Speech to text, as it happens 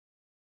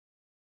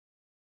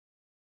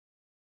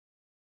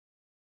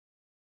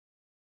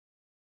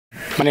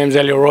My name is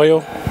Elio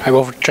Arroyo. I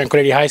go for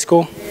Tranquility High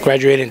School,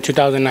 graduated in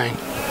 2009.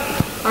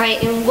 All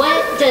right, and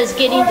what does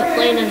getting to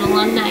play in an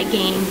alumni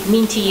game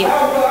mean to you?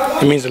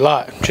 It means a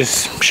lot.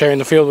 Just sharing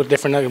the field with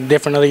different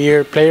other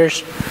year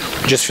players,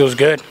 it just feels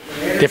good.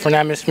 Different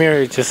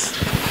atmosphere, it's just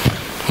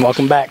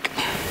welcome back.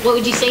 What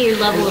would you say your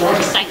level of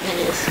excitement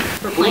is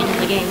for playing in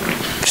the game?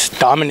 Just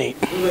dominate,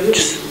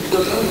 just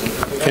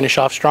finish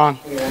off strong.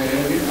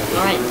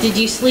 All right, did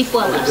you sleep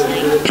well last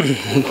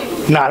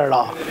night? Not at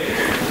all.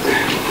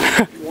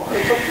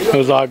 It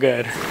was all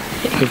good.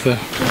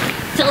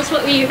 Tell us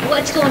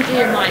what's going through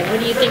your mind. What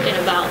are you thinking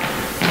about?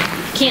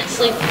 Can't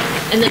sleep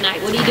in the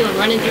night. What are you doing?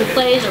 Running through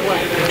plays or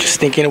what? Just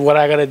thinking of what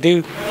I gotta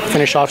do.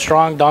 Finish off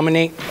strong,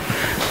 dominate,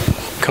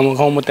 coming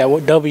home with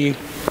that W.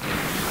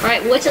 All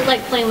right, what's it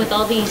like playing with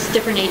all these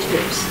different age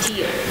groups to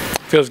you?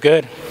 Feels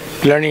good.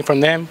 Learning from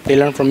them, they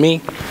learn from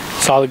me.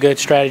 It's all a good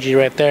strategy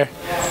right there.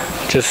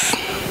 Just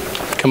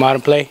come out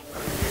and play.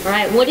 All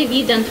right, what have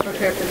you done to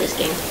prepare for this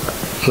game?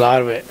 A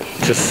lot of it.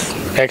 Just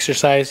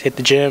exercise, hit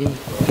the gym,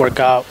 work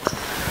out,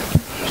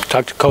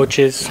 talk to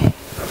coaches,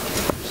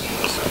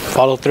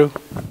 follow through.